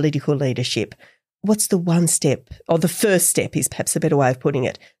in political leadership? What's the one step, or the first step is perhaps a better way of putting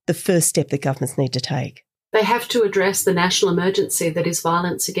it, the first step that governments need to take? They have to address the national emergency that is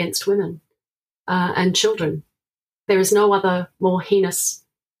violence against women and children. There is no other more heinous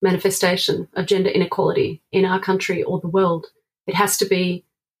manifestation of gender inequality in our country or the world. It has to be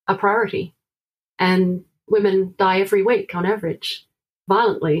a priority. And women die every week on average,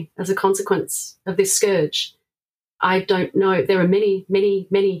 violently, as a consequence of this scourge. I don't know. There are many, many,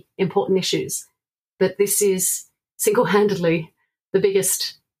 many important issues, but this is single-handedly the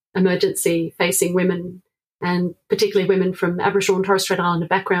biggest emergency facing women, and particularly women from Aboriginal and Torres Strait Islander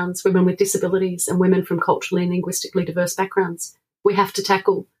backgrounds, women with disabilities, and women from culturally and linguistically diverse backgrounds. We have to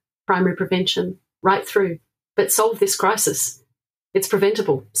tackle primary prevention right through, but solve this crisis. It's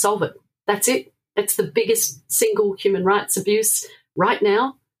preventable. Solve it. That's it. It's the biggest single human rights abuse right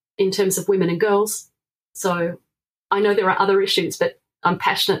now in terms of women and girls. So I know there are other issues, but I'm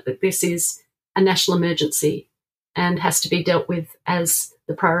passionate that this is a national emergency and has to be dealt with as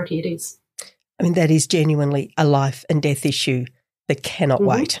the priority it is. I mean, that is genuinely a life and death issue that cannot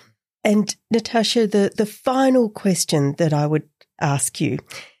wait. And Natasha, the final question that I would ask you,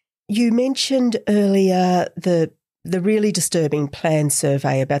 you mentioned earlier the really disturbing Plan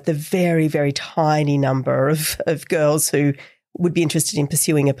survey about the very, very tiny number of girls who would be interested in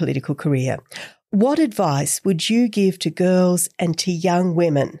pursuing a political career. What advice would you give to girls and to young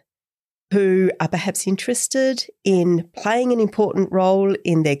women who are perhaps interested in playing an important role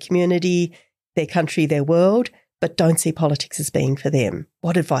in their community, their country, their world, but don't see politics as being for them?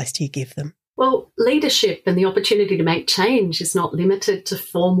 What advice do you give them? Well, leadership and the opportunity to make change is not limited to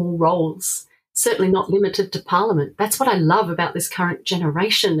formal roles. certainly not limited to Parliament. That's what I love about this current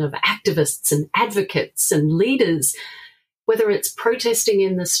generation of activists and advocates and leaders, whether it's protesting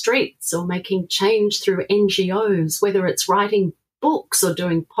in the streets or making change through NGOs, whether it's writing books or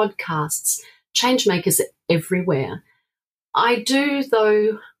doing podcasts. Change makers are everywhere. I do,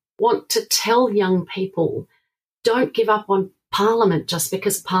 though, want to tell young people, don't give up on Parliament just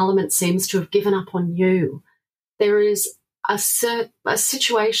because Parliament seems to have given up on you. There is a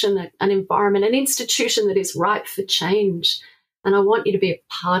situation, an environment, an institution that is ripe for change, and I want you to be a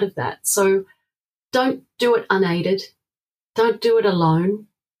part of that. So don't do it unaided. Don't do it alone.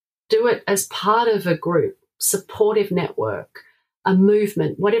 Do it as part of a group, supportive network, a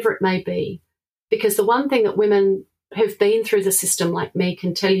movement, whatever it may be. Because the one thing that women who've been through the system like me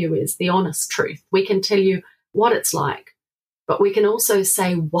can tell you is the honest truth. We can tell you what it's like, but we can also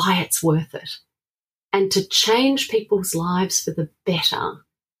say why it's worth it. And to change people's lives for the better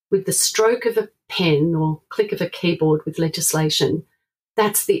with the stroke of a pen or click of a keyboard with legislation,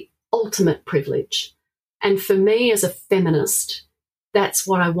 that's the ultimate privilege. And for me as a feminist, that's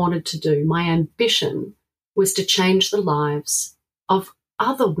what I wanted to do. My ambition was to change the lives of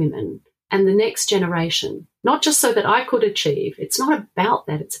other women and the next generation, not just so that I could achieve. It's not about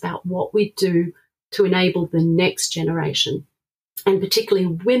that. It's about what we do to enable the next generation, and particularly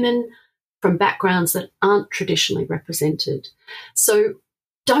women from backgrounds that aren't traditionally represented. So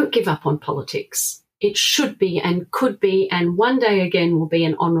don't give up on politics. It should be and could be, and one day again will be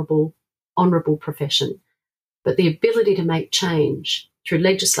an honourable profession. But the ability to make change through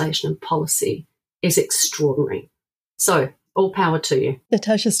legislation and policy is extraordinary. So all power to you.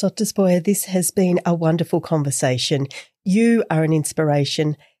 Natasha Stott-Despoja, this has been a wonderful conversation. You are an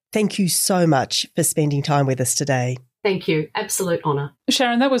inspiration. Thank you so much for spending time with us today. Thank you. Absolute honour.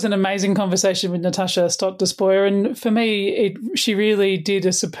 Sharon, that was an amazing conversation with Natasha Stott-Despoja. And for me, she really did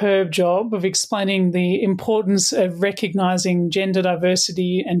a superb job of explaining the importance of recognising gender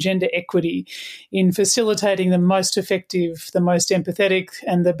diversity and gender equity in facilitating the most effective, the most empathetic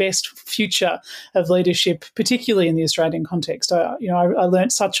and the best future of leadership, particularly in the Australian context. I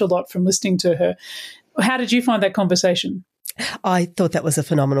learnt such a lot from listening to her. How did you find that conversation? I thought that was a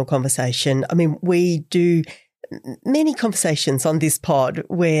phenomenal conversation. I mean, we do many conversations on this pod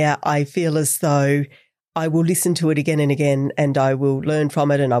where I feel as though I will listen to it again and again and I will learn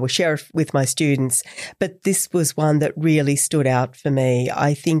from it and I will share it with my students. But this was one that really stood out for me.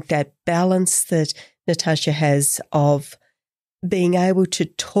 I think that balance that Natasha has of being able to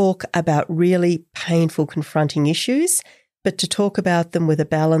talk about really painful, confronting issues, but to talk about them with a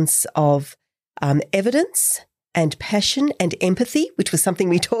balance of evidence and passion and empathy, which was something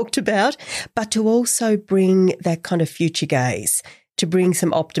we talked about, but to also bring that kind of future gaze, to bring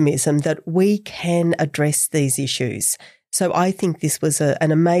some optimism that we can address these issues. So I think this was an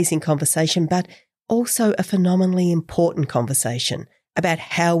amazing conversation, but also a phenomenally important conversation about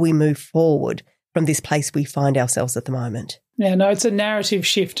how we move forward from this place we find ourselves at the moment. Yeah, no, it's a narrative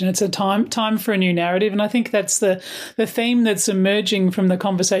shift and it's a time for a new narrative. And I think that's the theme that's emerging from the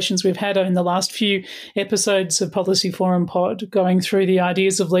conversations we've had in the last few episodes of Policy Forum Pod, going through the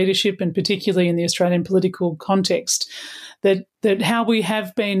ideas of leadership and particularly in the Australian political context, that how we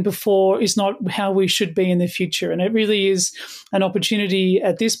have been before is not how we should be in the future. And it really is an opportunity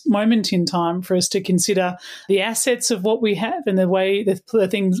at this moment in time for us to consider the assets of what we have and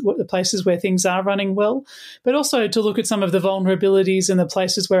the places where things are running well, but also to look at some of the vulnerabilities and the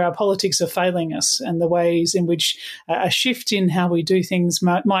places where our politics are failing us and the ways in which a shift in how we do things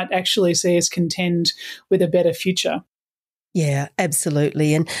might actually see us contend with a better future. Yeah,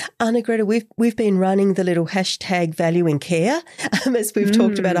 absolutely. And Anna-Greta, we've been running the little hashtag valuing care as we've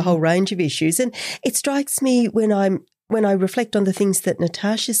talked about a whole range of issues. And it strikes me when I reflect on the things that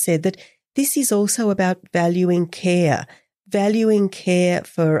Natasha said, that this is also about valuing care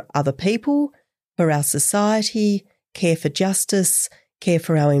for other people, for our society, care for justice, care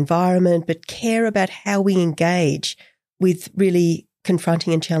for our environment, but care about how we engage with really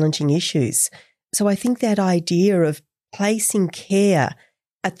confronting and challenging issues. So I think that idea of placing care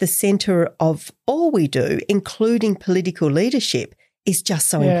at the centre of all we do, including political leadership, is just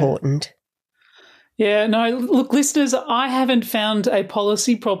so important. Yeah, no, look, listeners, I haven't found a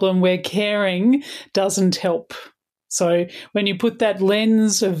policy problem where caring doesn't help. So when you put that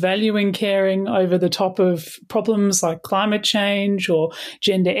lens of valuing caring over the top of problems like climate change or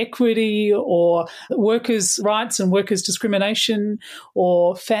gender equity or workers' rights and workers' discrimination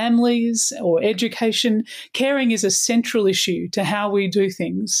or families or education, caring is a central issue to how we do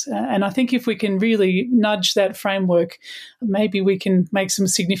things. And I think if we can really nudge that framework, maybe we can make some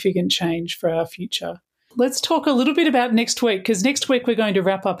significant change for our future. Let's talk a little bit about next week, because next week we're going to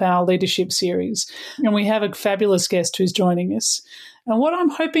wrap up our leadership series, and we have a fabulous guest who's joining us. And what I'm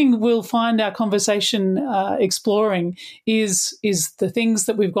hoping we'll find our conversation exploring is the things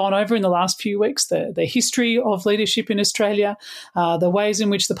that we've gone over in the last few weeks, the history of leadership in Australia, the ways in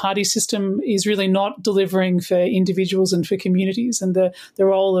which the party system is really not delivering for individuals and for communities, and the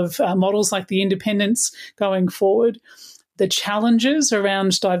role of models like the independents going forward. The challenges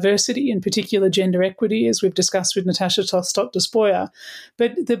around diversity, in particular gender equity, as we've discussed with Natasha Stock-Despoja.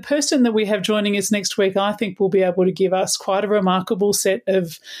 But the person that we have joining us next week, I think, will be able to give us quite a remarkable set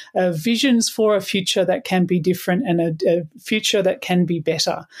of visions for a future that can be different and a future that can be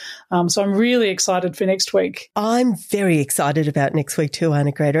better. So I'm really excited for next week. I'm very excited about next week too,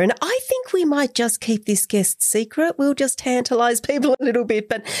 Anna-Greta. And I think we might just keep this guest secret. We'll just tantalise people a little bit,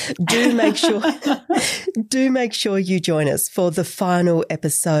 but do make sure you join us for the final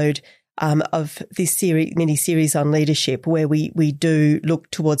episode of this mini-series on leadership, where we do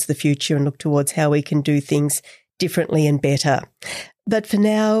look towards the future and look towards how we can do things differently and better. But for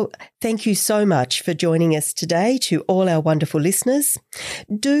now, thank you so much for joining us today. To all our wonderful listeners,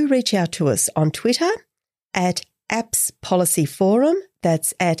 do reach out to us on Twitter at APPS Policy Forum.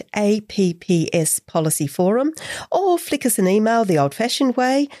 That's at APPS Policy Forum, or flick us an email the old-fashioned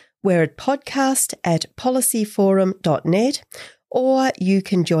way. We're at podcast@policyforum.net, or you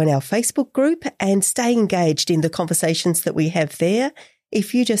can join our Facebook group and stay engaged in the conversations that we have there.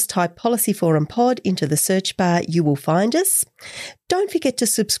 If you just type Policy Forum Pod into the search bar, you will find us. Don't forget to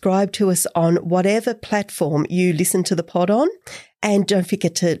subscribe to us on whatever platform you listen to the pod on, and don't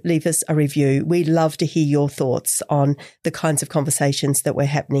forget to leave us a review. We love to hear your thoughts on the kinds of conversations that we're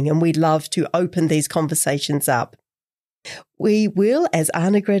happening, and we love to open these conversations up. We will, as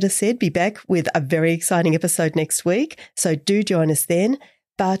Anna-Greta said, be back with a very exciting episode next week, so do join us then.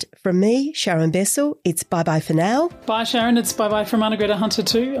 But from me, Sharon Bessell, it's bye-bye for now. Bye, Sharon. It's bye-bye from Anna-Greta Hunter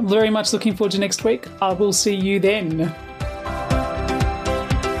too. I'm very much looking forward to next week. I will see you then.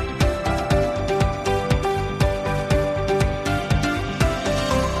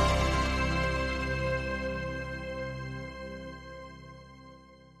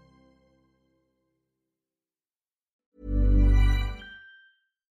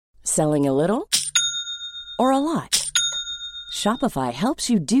 Selling a little or a lot? Shopify helps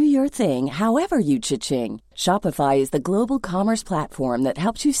you do your thing however you cha-ching. Shopify is the global commerce platform that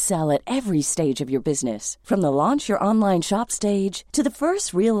helps you sell at every stage of your business. From the launch your online shop stage to the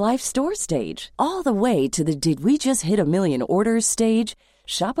first real-life store stage, all the way to the did we just hit a million orders stage.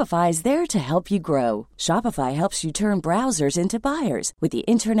 Shopify is there to help you grow. Shopify helps you turn browsers into buyers with the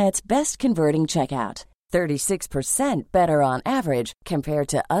internet's best converting checkout. 36% better on average compared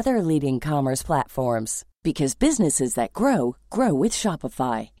to other leading commerce platforms. Because businesses that grow, grow with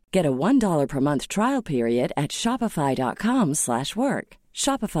Shopify. Get a $1 per month trial period at shopify.com/work.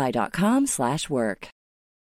 Shopify.com/work.